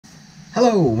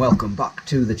Hello, welcome back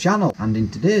to the channel, and in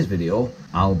today's video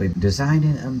I'll be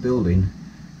designing and building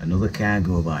another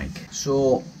cargo bike.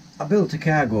 So I built a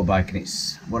cargo bike and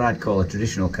it's what I'd call a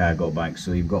traditional cargo bike.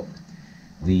 So you've got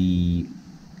the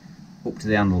up to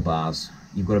the handlebars,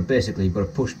 you've got a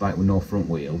push bike with no front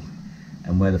wheel,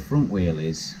 and where the front wheel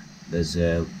is there's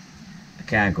a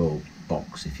cargo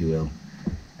box, if you will.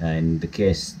 In the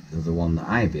case of the one that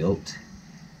I built,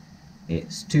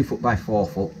 it's 2 foot by 4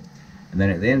 foot. And then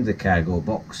at the end of the cargo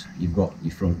box you've got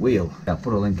your front wheel. I'll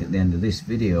put a link at the end of this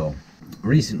video.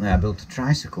 Recently I built a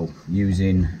tricycle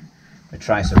using a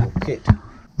tricycle kit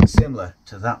similar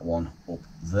to that one up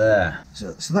there.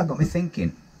 So that got me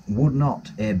thinking, would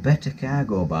not a better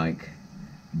cargo bike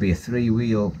be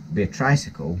a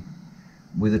tricycle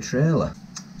with a trailer?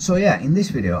 So yeah, in this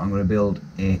video I'm going to build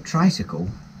a tricycle,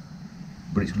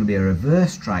 but it's going to be a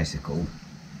reverse tricycle,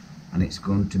 and it's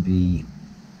going to be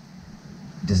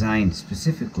designed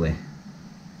specifically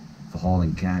for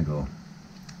hauling cargo.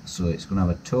 So it's going to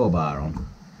have a tow bar on,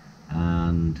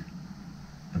 and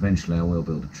eventually I will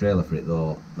build a trailer for it,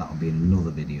 though that'll be in another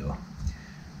video.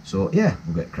 So yeah,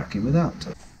 we'll get cracking with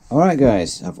that. Alright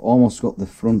guys, I've almost got the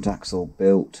front axle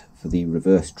built for the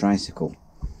reverse tricycle.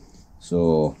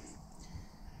 So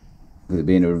with it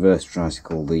being a reverse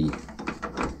tricycle, the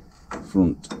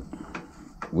front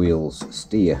wheels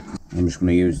steer. I'm just going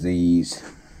to use these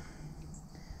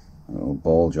little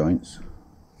ball joints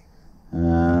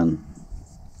and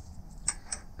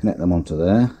connect them onto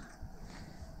there,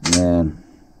 and then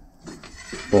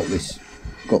got this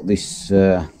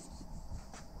can't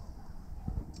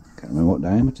remember what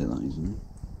diameter that is, isn't it?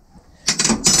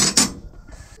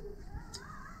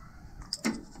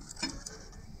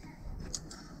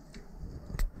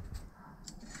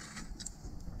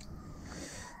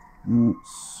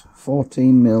 It's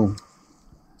 14mm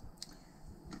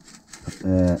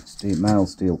mild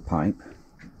steel pipe,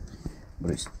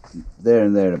 but it's there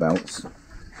and thereabouts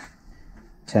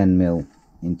 10mm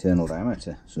internal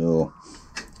diameter. So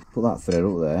put that thread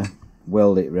up there,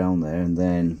 weld it round there, and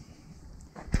then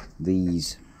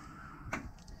these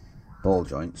ball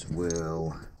joints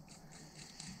they'll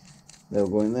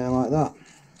go in there like that,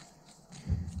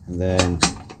 and then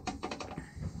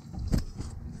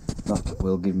that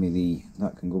will give me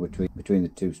that can go between the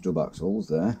two stub axles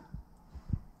there.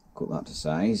 Cut that to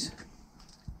size,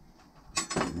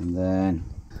 and then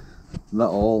that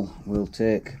all will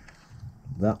take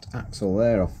that axle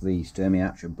there off the Sturmy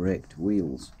Archer braked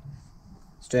wheels.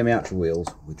 Sturmy Archer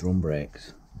wheels with drum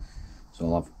brakes. So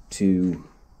I'll have a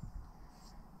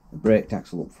braked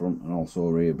axle up front and also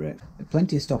a rear brake.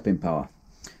 Plenty of stopping power.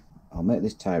 I'll make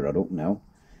this tie rod up now,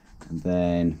 and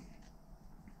then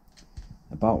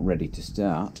about ready to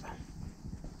start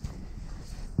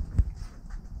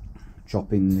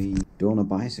chopping the donor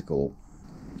bicycle.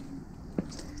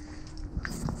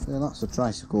 So that's the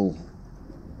tricycle.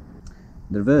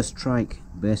 The reverse trike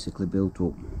basically built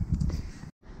up.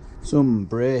 Some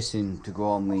bracing to go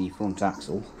on the front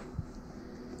axle,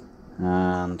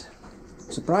 and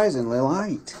surprisingly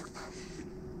light.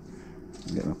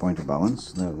 Get my point of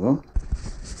balance, there we go.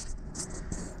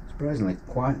 Surprisingly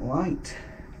quite light.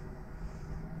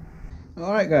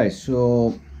 Alright guys,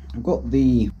 so I've got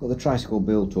the tricycle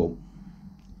built up,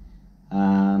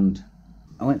 and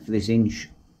I went for this inch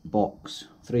box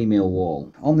 3mm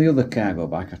wall. On the other cargo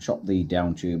bike I chopped the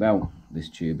down tube out, this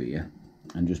tube here,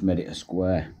 and just made it a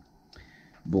square.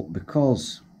 But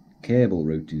because cable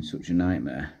routing is such a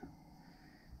nightmare,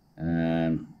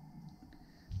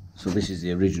 so this is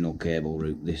the original cable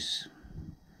route, this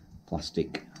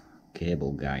plastic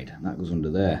cable guide, that goes under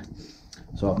there.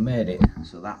 So I've made it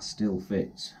so that still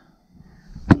fits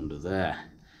under there,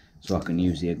 so I can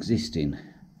use the existing.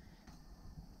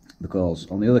 Because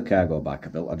on the other cargo bike I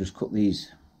built, I just cut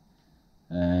these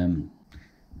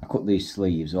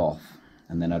sleeves off,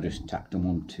 and then I just tacked them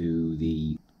onto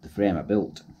the frame I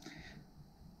built.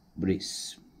 But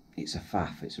it's a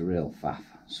faff, it's a real faff.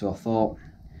 So I thought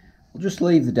I'll just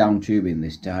leave the down tubing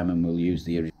this time, and we'll use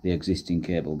the existing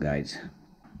cable guides.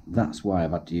 That's why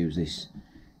I've had to use this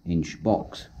inch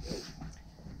box.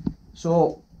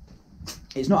 So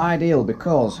it's not ideal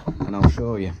because, and I'll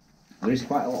show you, there is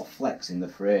quite a lot of flex in the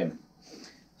frame.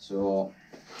 So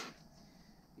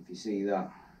if you see that,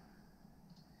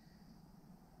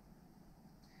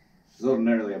 because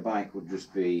ordinarily a bike would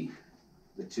just be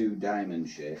the 2 diamond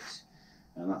shapes,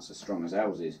 and that's as strong as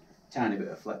ours is. Tiny bit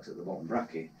of flex at the bottom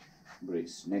bracket, but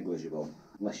it's negligible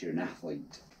unless you're an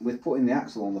athlete. With putting the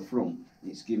axle on the front,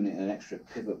 it's giving it an extra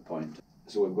pivot point,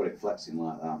 so we've got it flexing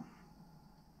like that.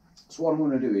 So what I'm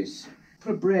going to do is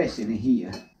put a brace in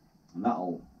here, and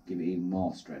that'll give it even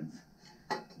more strength.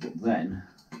 But then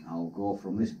I'll go go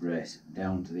from this brace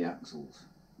down to the axle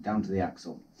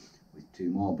with 2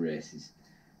 more braces,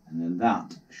 and then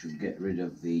that should get rid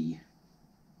of the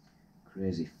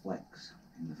crazy flex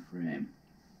in the frame.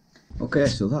 Okay,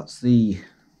 so that's the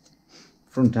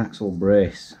front axle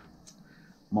brace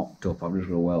mocked up. I'm just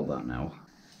going to weld that now,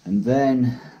 and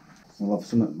then we'll have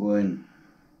something going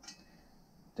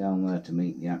down there to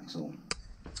meet the axle.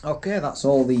 Okay, that's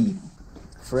all the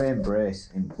frame brace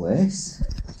in place.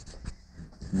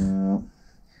 Now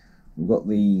we've got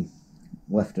the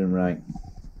left and right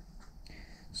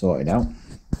sorted out,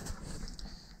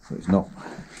 so it's not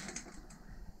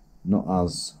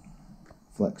as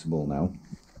flexible now.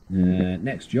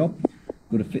 Next job,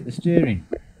 got to fit the steering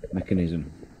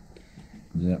mechanism.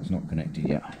 That's not connected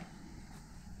yet.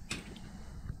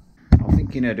 I'm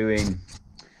thinking of doing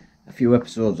a few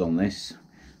episodes on this,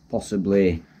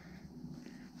 possibly,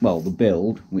 well, the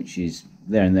build, which is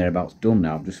there and thereabouts done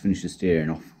now. I've just finished the steering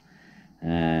off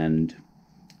and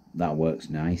that works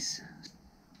nice.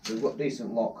 So we've got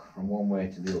decent lock from one way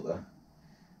to the other.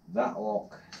 That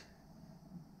lock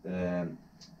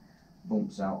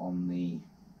bumps out on the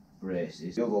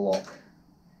braces. The other lock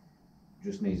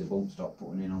just needs a bump stop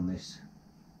putting in on this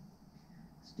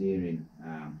steering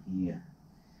arm here,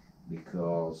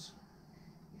 because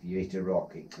if you hit a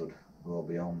rock it could go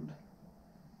beyond,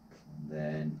 and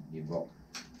then you'll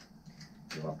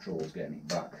have troubles getting it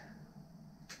back.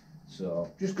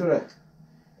 So just got to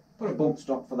put a bump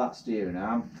stop for that steering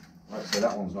arm. Like I say,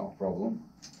 that one's not a problem.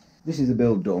 This is the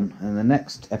build done, and the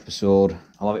next episode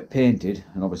I'll have it painted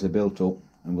and obviously built up,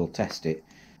 and we'll test it.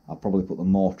 I'll probably put the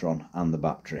motor on and the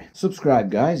battery. Subscribe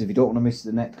guys if you don't want to miss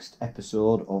the next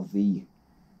episode of the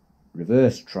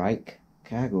reverse trike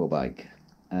cargo bike,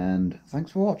 and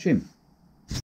thanks for watching.